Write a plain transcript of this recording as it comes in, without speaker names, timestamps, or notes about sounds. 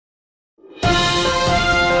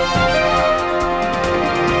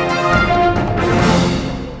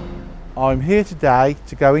I'm here today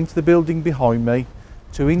to go into the building behind me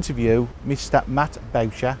to interview Mr. Matt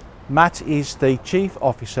Boucher. Matt is the Chief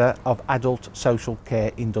Officer of Adult Social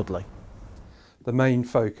Care in Dudley. The main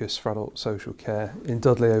focus for adult social care in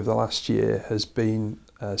Dudley over the last year has been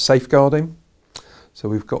safeguarding. So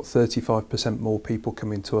we've got 35% more people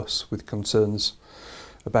coming to us with concerns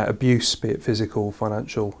about abuse, be it physical,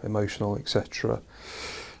 financial, emotional, etc.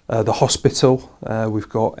 The hospital, we've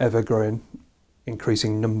got ever-growing,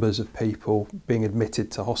 increasing numbers of people being admitted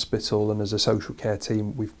to hospital, and as a social care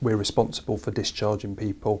team we're responsible for discharging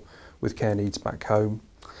people with care needs back home.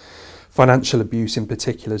 Financial abuse in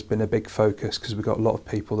particular has been a big focus because we've got a lot of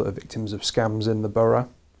people that are victims of scams in the borough.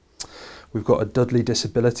 We've got a Dudley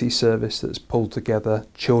Disability Service that's pulled together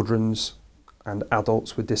children's and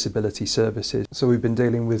adults with disability services. So we've been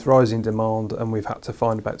dealing with rising demand, and we've had to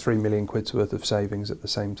find about £3 million worth of savings at the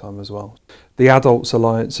same time as well. The Adults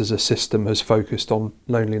Alliance as a system has focused on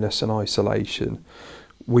loneliness and isolation.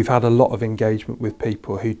 We've had a lot of engagement with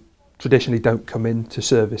people who traditionally don't come into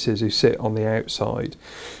services, who sit on the outside.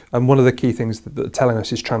 And one of the key things that they're telling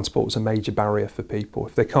us is transport is a major barrier for people.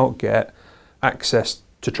 If they can't get access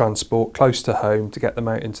to transport close to home to get them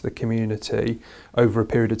out into the community, over a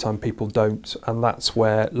period of time people don't, and that's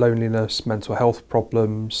where loneliness, mental health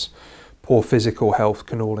problems, poor physical health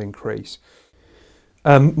can all increase.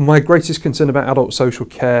 My greatest concern about adult social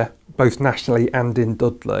care, both nationally and in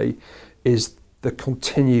Dudley, is the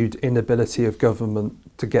continued inability of government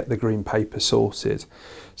to get the Green Paper sorted.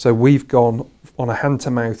 So we've gone on a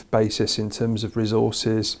hand-to-mouth basis in terms of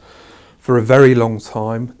resources for a very long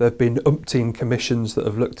time. There have been umpteen commissions that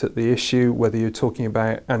have looked at the issue, whether you're talking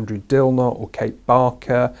about Andrew Dilnot or Kate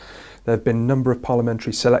Barker. There have been a number of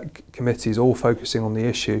parliamentary select committees all focusing on the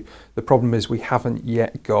issue. The problem is we haven't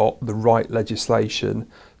yet got the right legislation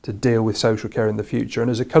to deal with social care in the future,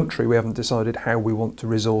 and as a country we haven't decided how we want to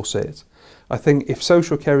resource it. I think if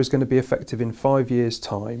social care is going to be effective in 5 years'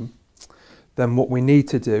 time, then what we need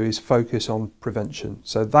to do is focus on prevention.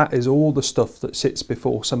 So that is all the stuff that sits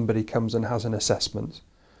before somebody comes and has an assessment.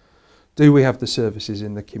 Do we have the services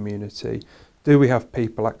in the community? Do we have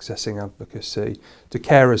people accessing advocacy? Do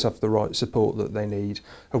carers have the right support that they need?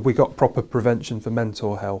 Have we got proper prevention for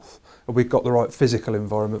mental health? Have we got the right physical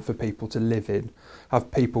environment for people to live in?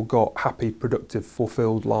 Have people got happy, productive,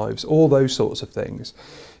 fulfilled lives? All those sorts of things.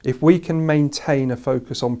 If we can maintain a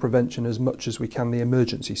focus on prevention as much as we can the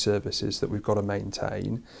emergency services that we've got to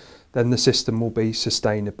maintain, then the system will be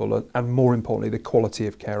sustainable, and more importantly, the quality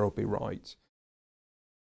of care will be right.